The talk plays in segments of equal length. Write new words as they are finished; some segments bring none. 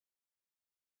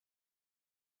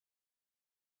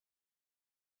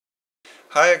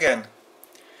Hi again.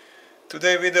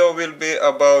 Today video will be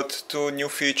about two new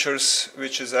features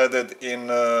which is added in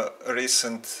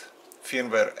recent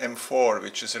firmware M4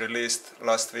 which is released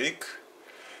last week.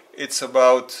 It's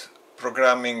about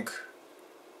programming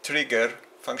trigger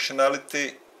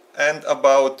functionality and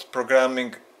about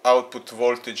programming output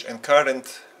voltage and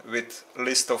current with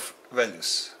list of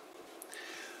values.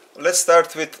 Let's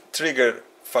start with trigger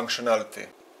functionality.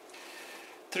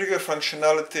 Trigger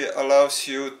functionality allows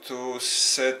you to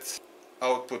set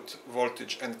output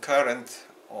voltage and current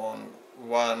on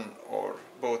one or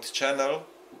both channel,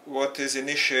 what is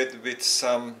initiated with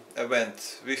some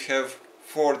event. We have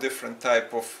 4 different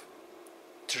type of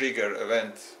trigger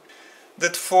event.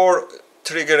 That 4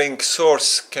 triggering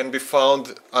source can be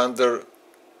found under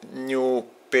new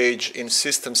page in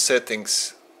system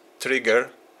settings trigger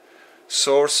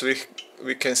source.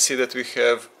 We can see that we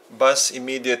have bus,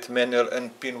 immediate, manual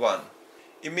and pin 1.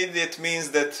 Immediate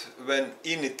means that when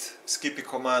init skippy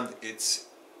command is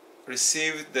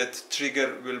received, that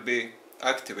trigger will be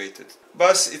activated.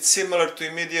 Bus, it's similar to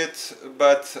immediate,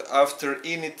 but after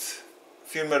init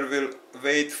firmware will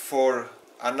wait for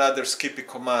another skippy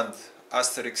command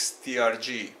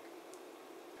 *trg.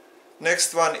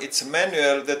 Next one, it's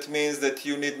manual. That means that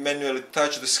you need manually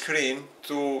touch the screen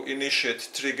to initiate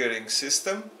triggering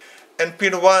system. And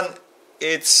pin 1,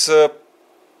 it's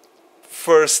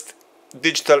first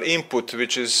digital input,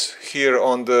 which is here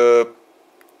on the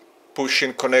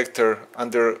push-in connector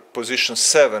under position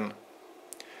 7.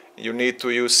 You need to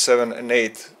use 7 and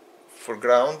 8 for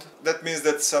ground. That means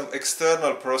that some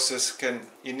external process can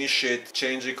initiate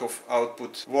changing of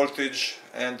output voltage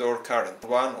and or current,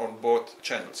 one or both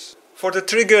channels. For the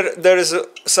trigger there is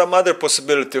some other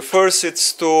possibility. First,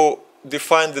 it's to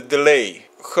define the delay,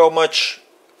 how much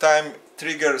time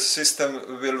trigger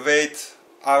system will wait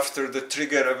after the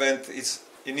trigger event is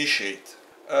initiated.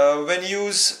 When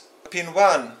use pin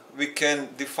 1, we can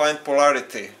define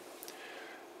polarity,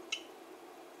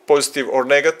 positive or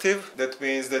negative. That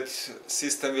means that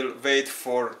system will wait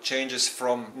for changes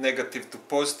from negative to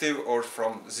positive, or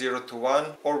from 0 to 1,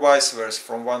 or vice versa,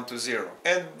 from 1 to 0.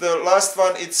 And the last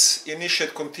one, it's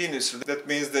initiate continuously. That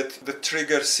means that the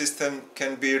trigger system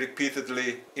can be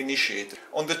repeatedly initiated.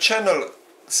 On the channel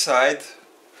side,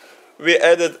 we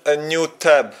added a new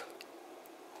tab,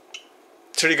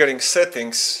 triggering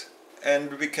settings,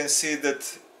 and we can see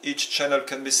that each channel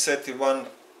can be set in one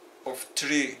of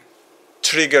 3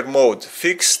 trigger mode: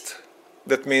 fixed,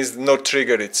 that means no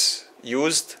trigger is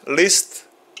used; list;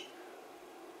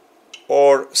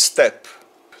 or step,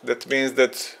 that means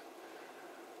that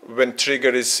when trigger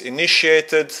is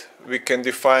initiated we can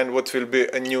define what will be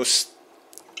a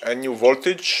new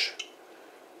voltage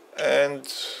and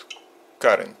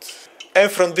current. And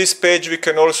from this page we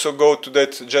can also go to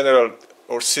that general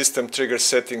or system trigger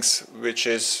settings which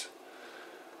is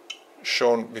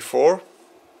shown before.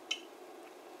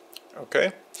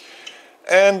 Okay,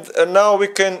 and now we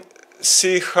can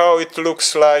see how it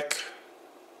looks like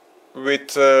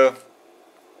with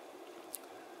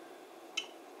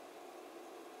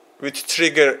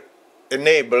trigger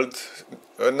enabled.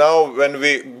 Now when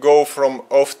we go from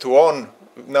off to on,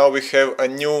 now we have a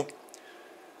new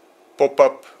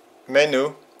pop-up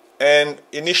menu, and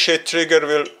initiate trigger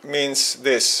will means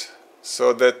this,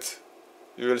 so that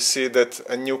you will see that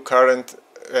a new current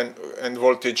and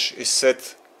voltage is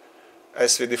set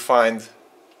as we defined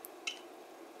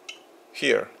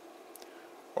here.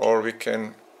 Or we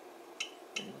can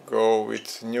go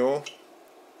with new.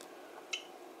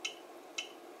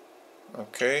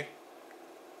 Okay,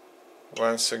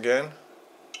 once again,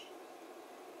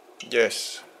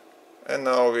 yes, and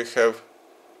now we have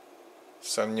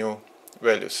some new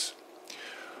values.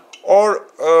 Or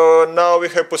now we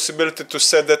have possibility to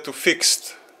set that to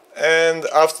fixed, and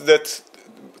after that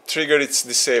trigger is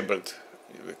disabled.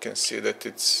 We can see that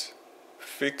it's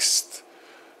fixed.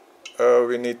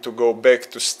 We need to go back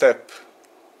to step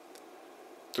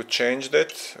to change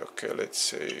that. Okay, let's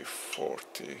say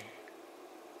 40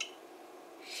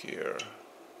 here,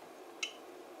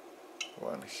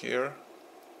 1 here.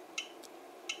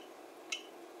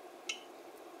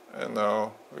 And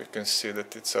now we can see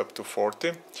that it's up to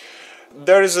 40.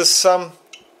 There is some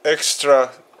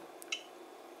extra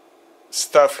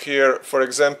stuff here. For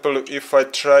example, if I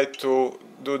try to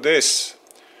do this,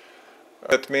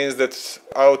 that means that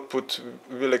output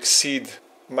will exceed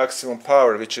maximum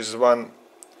power, which is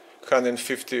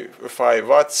 155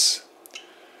 watts.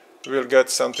 We'll get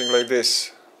something like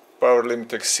this: power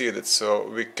limit exceeded, so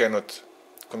we cannot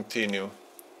continue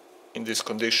in this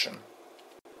condition.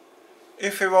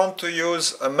 If we want to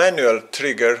use a manual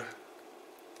trigger,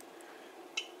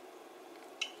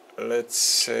 let's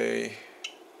say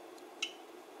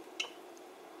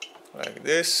like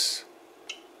this.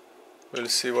 We'll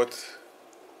see what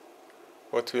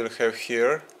we'll have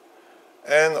here,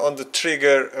 and on the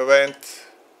trigger event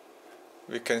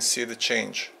we can see the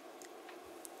change.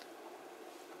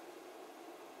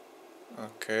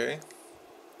 Okay,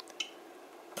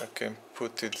 I can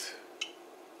put it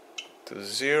to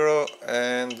 0,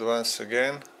 and once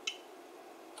again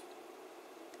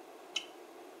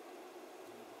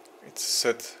it's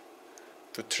set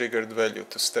to triggered value,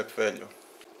 to step value.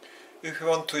 If you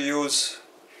want to use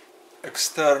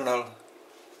external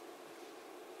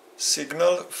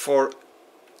signal for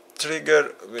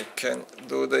trigger, we can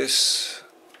do this.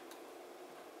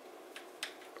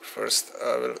 First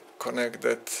I will connect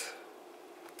that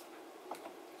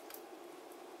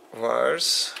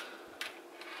wires.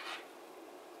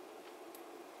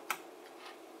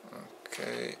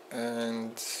 Okay,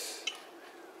 and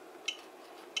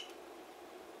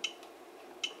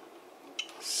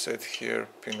set here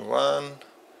pin 1.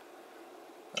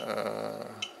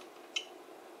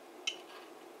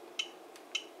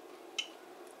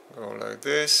 Go like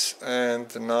this, and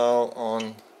now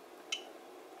on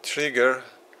trigger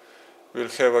we'll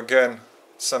have again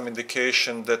some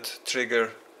indication that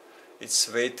trigger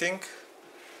is waiting,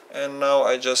 and now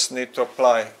I just need to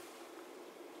apply,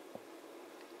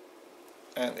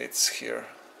 and it's here.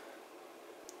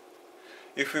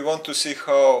 If we want to see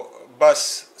how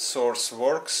bus source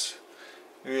works,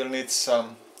 we will need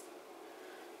some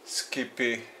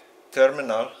Skippy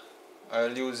terminal.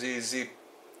 I'll use EZ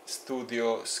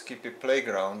Studio Skippy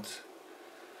Playground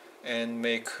and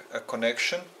make a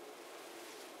connection.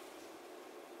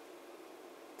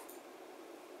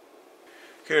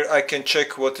 Here I can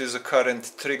check what is the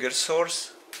current trigger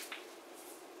source.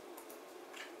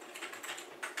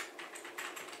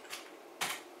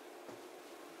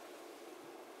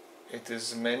 It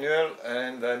is manual,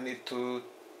 and I need to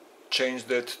change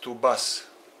that to bus.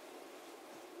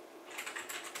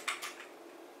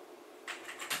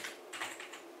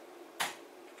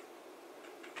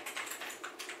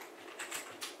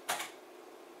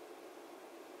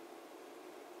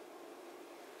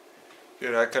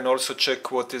 Here I can also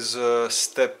check what is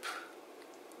step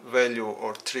value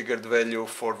or triggered value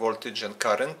for voltage and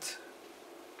current.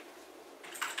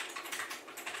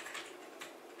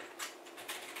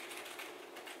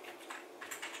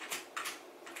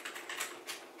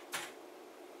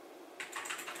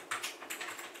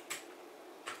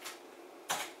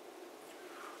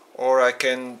 Or I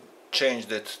can change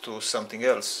that to something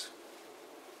else.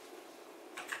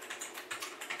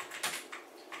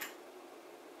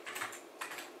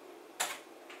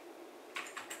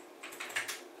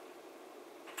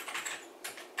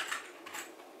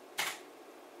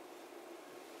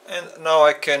 And now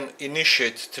I can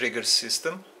initiate trigger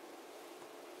system.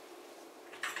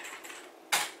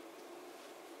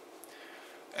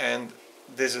 And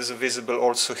this is visible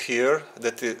also here,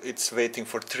 that it's waiting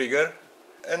for trigger.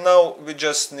 And now we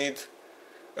just need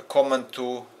a command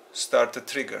to start a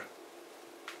trigger.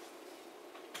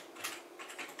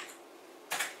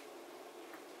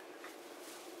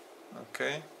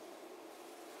 Okay.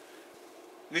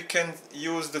 We can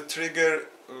use the trigger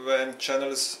when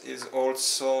channels is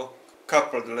also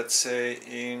coupled, let's say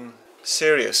in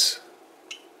series.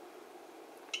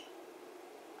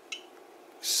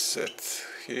 Set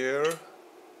here.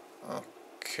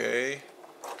 Okay.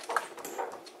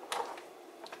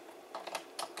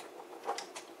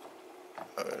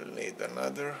 I will need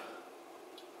another.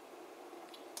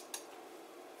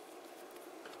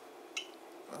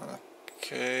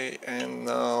 Okay, and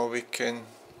now we can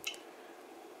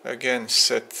again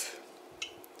set,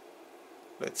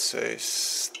 let's say,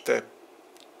 step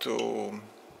to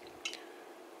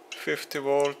 50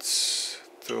 volts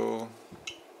to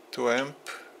 2 amp,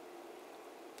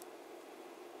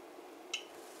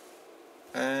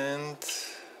 and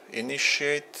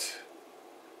initiate.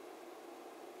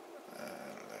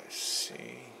 Let's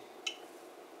see.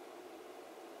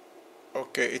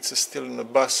 Okay, it's still in the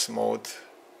bus mode.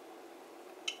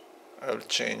 I'll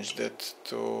change that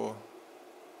to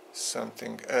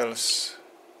something else.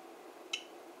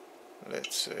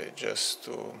 Let's say just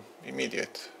to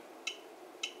immediate.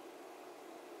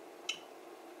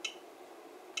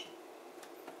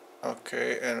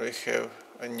 Okay, and we have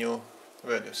a new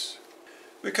values.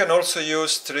 We can also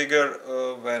use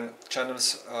trigger when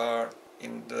channels are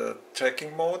in the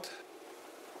tracking mode.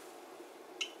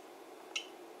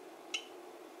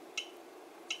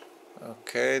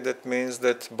 Okay, that means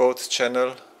that both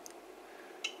channel,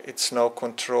 it's now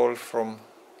controlled from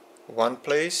one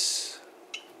place.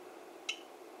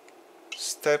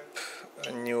 Step,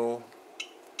 a new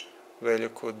value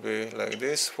could be like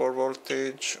this for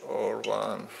voltage, or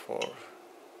 1 for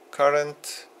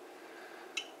current.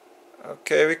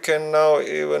 Okay, we can now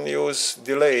even use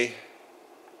delay,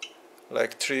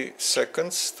 like 3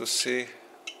 seconds, to see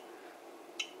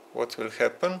what will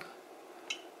happen.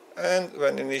 And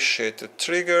when initiate a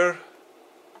trigger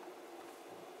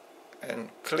and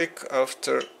click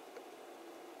after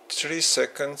 3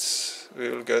 seconds, we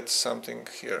will get something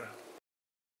here.